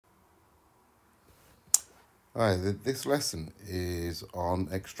Hi, this lesson is on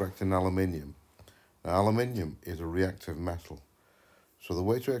extracting aluminium. Now, aluminium is a reactive metal, so the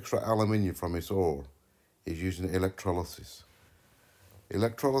way to extract aluminium from its ore is using electrolysis.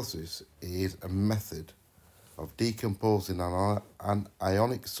 Electrolysis is a method of decomposing an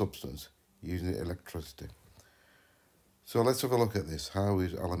ionic substance using electricity. So let's have a look at this. How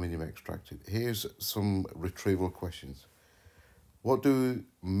is aluminium extracted? Here's some retrieval questions. What charge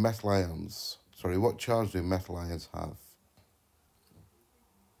do metal ions have?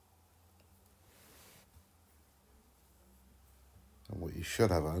 And what you should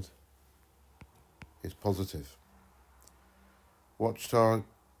have had is positive. What charge?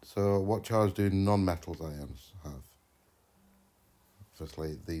 So what charge do non-metals ions have?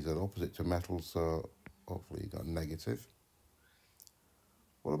 Obviously, these are opposite to metals, so hopefully you got negative.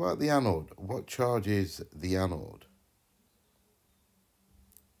 What about the anode? What charge is the anode?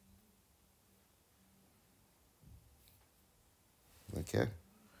 Okay.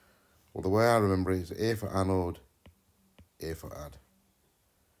 Well, the way I remember it is A for anode, A for add,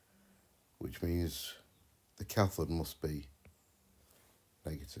 which means the cathode must be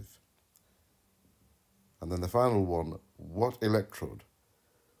negative. And then the final one, what electrode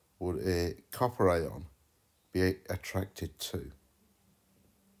would a copper ion be attracted to?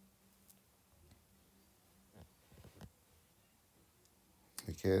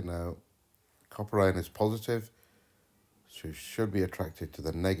 Okay, now copper ion is positive, so it should be attracted to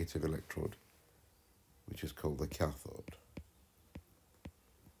the negative electrode, which is called the cathode.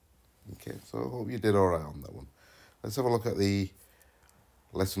 Okay, so I hope you did all right on that one. Let's have a look at the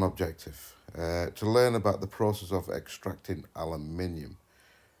lesson objective. To learn about the process of extracting aluminium.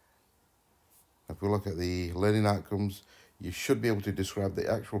 If we look at the learning outcomes, you should be able to describe the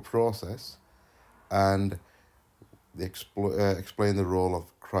actual process and explain the role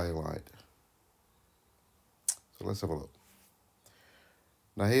of cryolite. So let's have a look.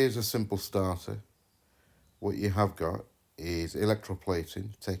 Now here's a simple starter. What you have got is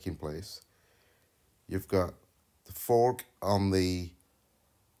electroplating taking place. You've got the fork on the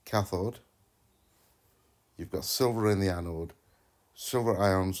cathode. You've got silver in the anode. Silver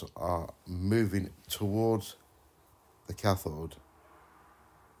ions are moving towards the cathode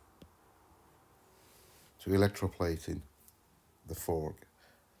to electroplating the fork,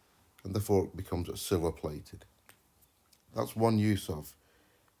 and the fork becomes silver plated. That's one use of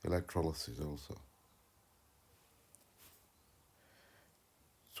electrolysis also.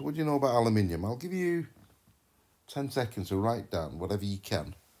 So what do you know about aluminium? I'll give you 10 seconds to write down whatever you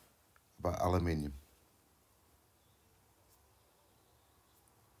can about aluminium.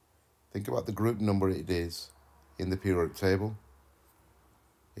 Think about the group number it is in the periodic table.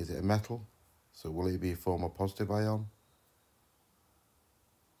 Is it a metal? So will it be a form of positive ion?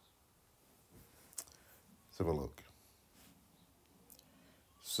 Let's have a look.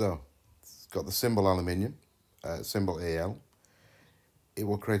 So it's got the symbol aluminium, symbol Al. It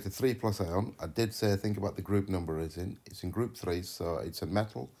will create a 3 plus ion. I did say think about the group number it's in. It's in group 3, so it's a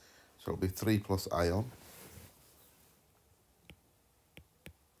metal. So it'll be 3 plus ion.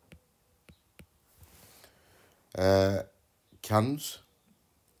 Cans,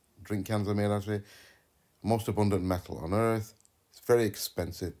 drink cans are made out of it. Most abundant metal on Earth. It's very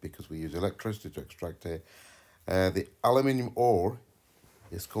expensive because we use electricity to extract it. The aluminium ore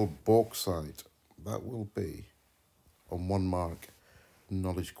is called bauxite. That will be on 1 mark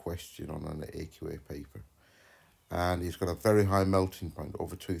knowledge question on an AQA paper. And it's got a very high melting point,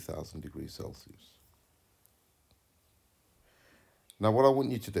 over 2000 degrees Celsius. Now what I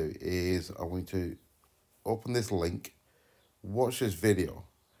want you to do is I want you to open this link, watch this video,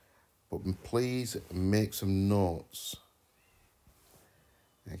 but please make some notes,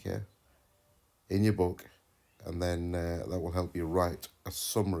 okay, in your book, and then that will help you write a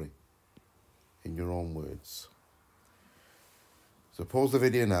summary in your own words. So pause the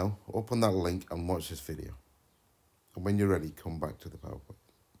video now, open that link and watch this video. And when you're ready, come back to the PowerPoint.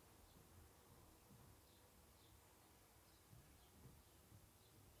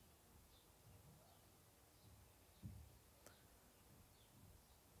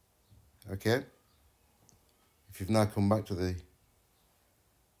 Okay? If you've now come back to the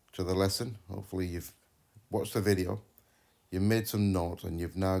lesson, hopefully you've watched the video, you've made some notes, and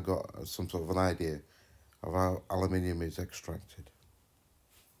you've now got some sort of an idea of how aluminium is extracted.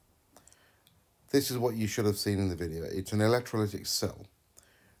 This is what you should have seen in the video. It's an electrolytic cell.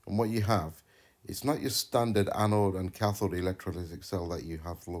 And what you have, it's not your standard anode and cathode electrolytic cell that you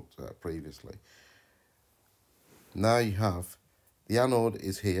have looked at previously. Now you have, the anode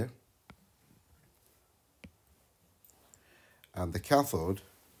is here, and the cathode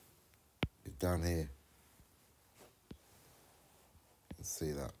is down here.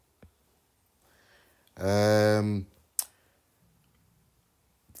 See that.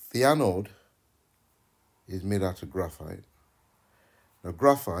 The anode is made out of graphite. Now,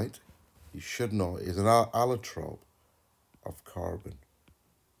 graphite, you should know, is an allotrope of carbon.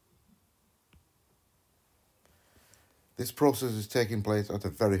 This process is taking place at a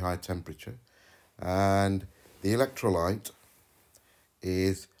very high temperature, and the electrolyte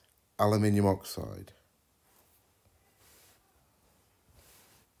is aluminium oxide.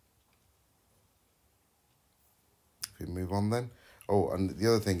 If we move on then. Oh, and the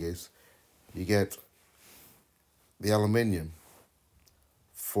other thing is, you get the aluminium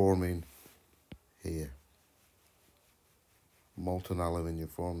forming here. Molten aluminium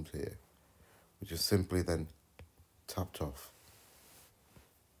forms here, which is simply then tapped off.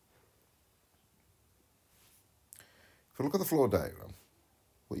 If you look at the flow diagram,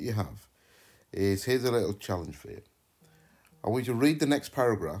 what you have is, here's a little challenge for you. I want you to read the next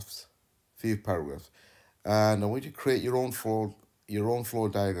paragraphs, few paragraphs, and I want you to create your own flow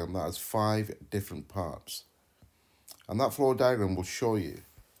diagram that has 5 different parts. And that flow diagram will show you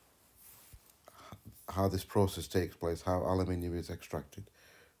how this process takes place, how aluminium is extracted.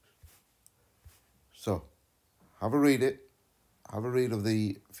 So, have a read of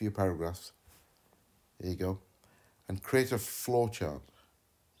the few paragraphs. There you go. And create a flow chart.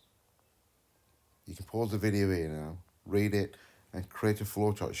 You can pause the video here now, read it, and create a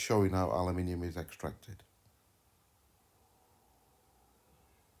flow chart showing how aluminium is extracted.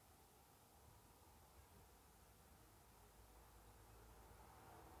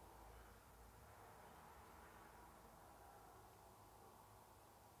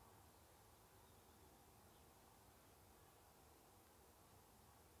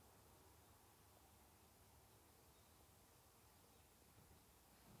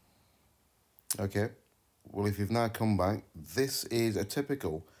 Okay, well, if you've now come back, this is a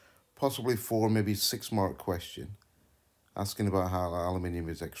typical, possibly 4, maybe 6 mark question, asking about how aluminium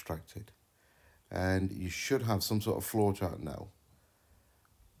is extracted. And you should have some sort of flow chart now.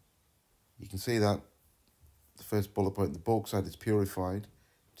 You can see that the first bullet point, the bauxite is purified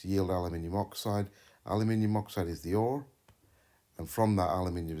to yield aluminium oxide. Aluminium oxide is the ore, and from that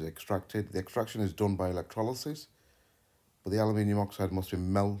aluminium is extracted. The extraction is done by electrolysis, but the aluminium oxide must be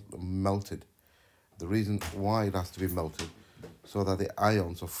melted. The reason why it has to be melted, so that the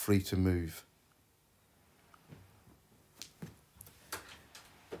ions are free to move.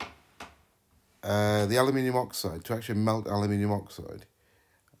 The aluminium oxide, to actually melt aluminium oxide,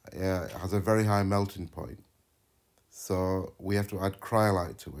 has a very high melting point. So we have to add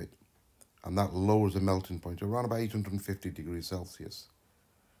cryolite to it, and that lowers the melting point to around about 850 degrees Celsius.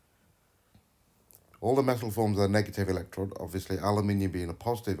 All the metal forms a negative electrode. Obviously, aluminium being a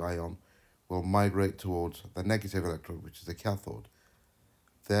positive ion will migrate towards the negative electrode, which is the cathode.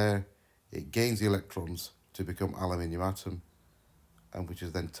 There, it gains the electrons to become aluminium atom, and which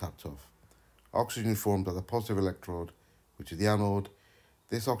is then tapped off. Oxygen formed at the positive electrode, which is the anode.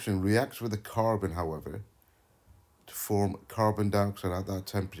 This oxygen reacts with the carbon, however, to form carbon dioxide. At that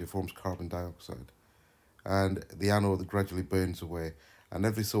temperature, forms carbon dioxide. And the anode gradually burns away, and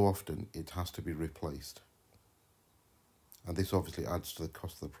every so often it has to be replaced. And this obviously adds to the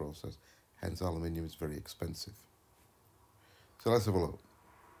cost of the process. Hence, aluminium is very expensive. So let's have a look.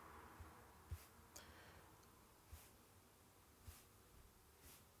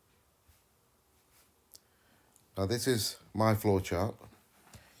 Now this is my flow chart.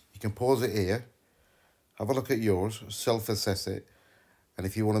 You can pause it here, have a look at yours, self-assess it, and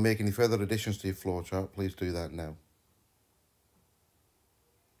if you want to make any further additions to your flow chart, please do that now.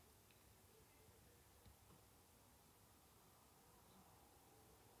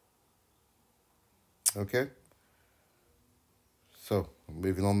 Okay, so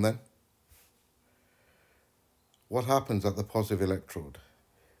moving on then. What happens at the positive electrode?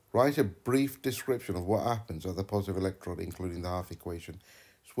 Write a brief description of what happens at the positive electrode, including the half equation.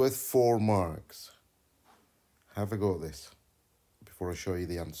 It's worth 4 marks. Have a go at this before I show you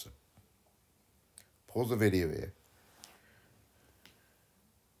the answer. Pause the video here.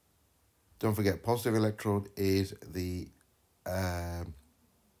 Don't forget, positive electrode is the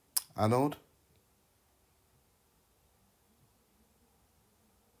anode.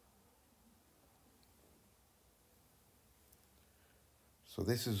 So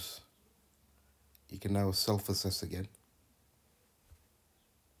this is, you can now self-assess again.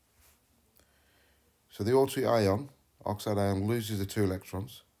 So the O2 ion, oxide ion, loses the 2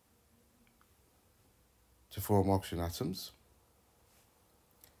 electrons to form oxygen atoms.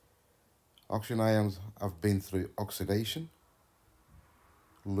 Oxygen ions have been through oxidation,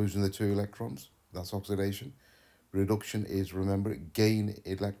 losing the 2 electrons, that's oxidation. Reduction is, remember, gain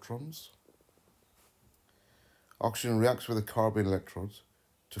electrons. Oxygen reacts with the carbon electrodes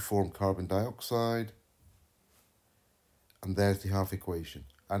to form carbon dioxide. And there's the half equation,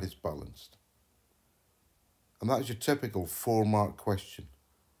 and it's balanced. And that's your typical 4-mark question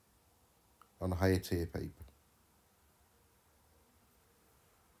on a higher tier paper.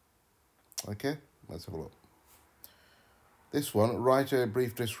 Okay, let's have a look. This one, write a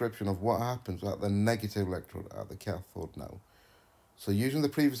brief description of what happens at the negative electrode at the cathode now. So using the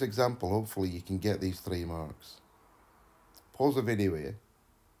previous example, hopefully you can get these 3 marks. Pause the video here.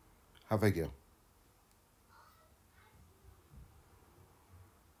 Have a go.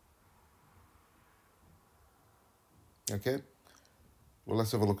 Okay, well,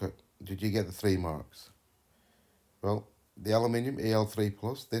 let's have a look at, did you get the 3 marks? Well, the aluminium,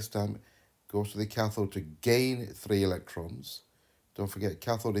 Al3+, this time goes to the cathode to gain 3 electrons. Don't forget,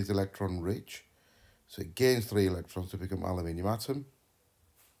 cathode is electron rich, so it gains 3 electrons to become aluminium atom.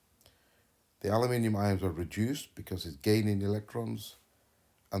 The aluminium ions are reduced because it's gaining electrons,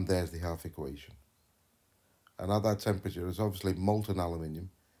 and there's the half equation. And at that temperature, it's obviously molten aluminium,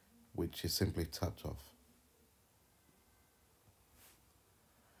 which is simply tapped off.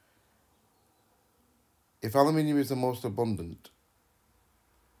 If aluminium is the most abundant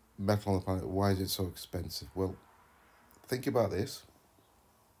metal on the planet, why is it so expensive? Well, think about this.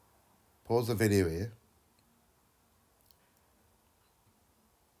 Pause the video here.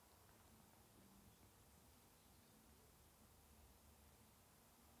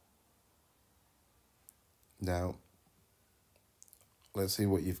 Now, let's see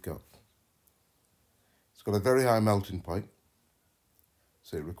what you've got. It's got a very high melting point,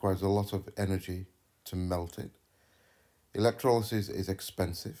 so it requires a lot of energy to melt it. Electrolysis is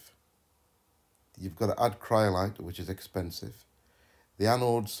expensive. You've got to add cryolite, which is expensive. The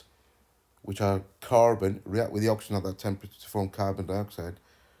anodes, which are carbon, react with the oxygen at that temperature to form carbon dioxide,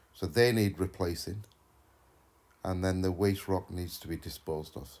 so they need replacing. And then the waste rock needs to be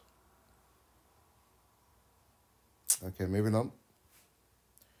disposed of. Okay, moving on.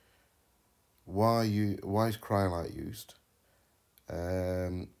 Why is cryolite used?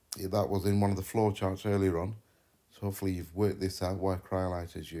 That was in one of the flow charts earlier on, so hopefully you've worked this out, why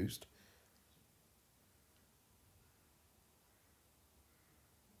cryolite is used.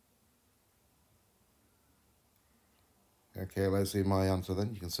 Okay, let's see my answer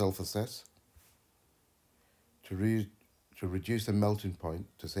then. You can self-assess. To reduce the melting point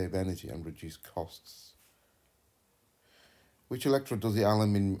to save energy and reduce costs. Which electrode does the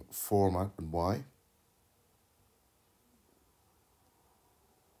aluminium form at and why?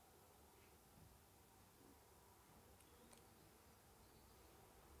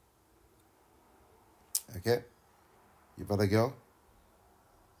 Okay, you better go.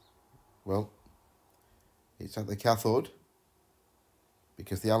 Well, it's at the cathode,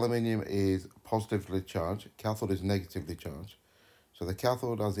 because the aluminium is positively charged, cathode is negatively charged. So the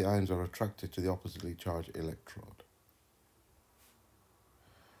cathode, as the ions are attracted to the oppositely charged electrode.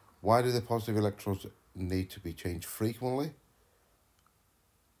 Why do the positive electrodes need to be changed frequently?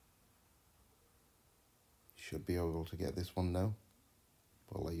 You should be able to get this one now.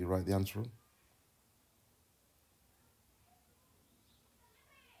 I'll let you write the answer in.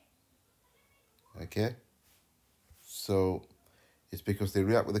 Okay, so it's because they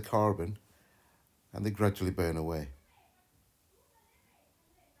react with the carbon and they gradually burn away.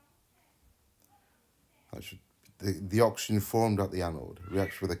 The oxygen formed at the anode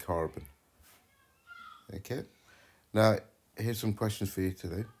reacts with the carbon. Okay, now here's some questions for you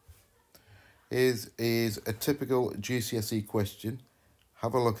today. Is a typical GCSE question.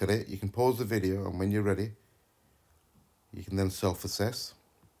 Have a look at it. You can pause the video, and when you're ready, you can then self-assess.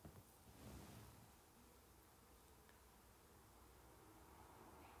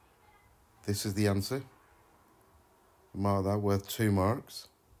 This is the answer. Mark that, worth 2 marks.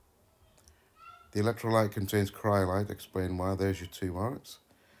 The electrolyte contains cryolite. Explain why. There's your 2 marks.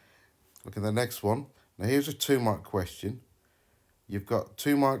 Look at the next one. Now here's a 2-mark question. You've got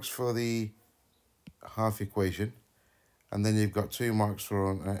 2 marks for the half equation, and then you've got 2 marks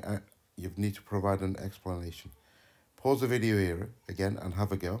for you need to provide an explanation. Pause the video here again and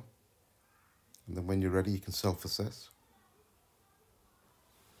have a go. And then when you're ready, you can self-assess.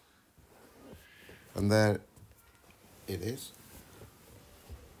 And there it is.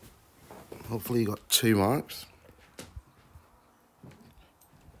 Hopefully you got 2 marks.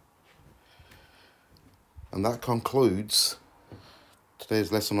 And that concludes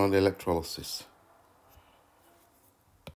today's lesson on electrolysis.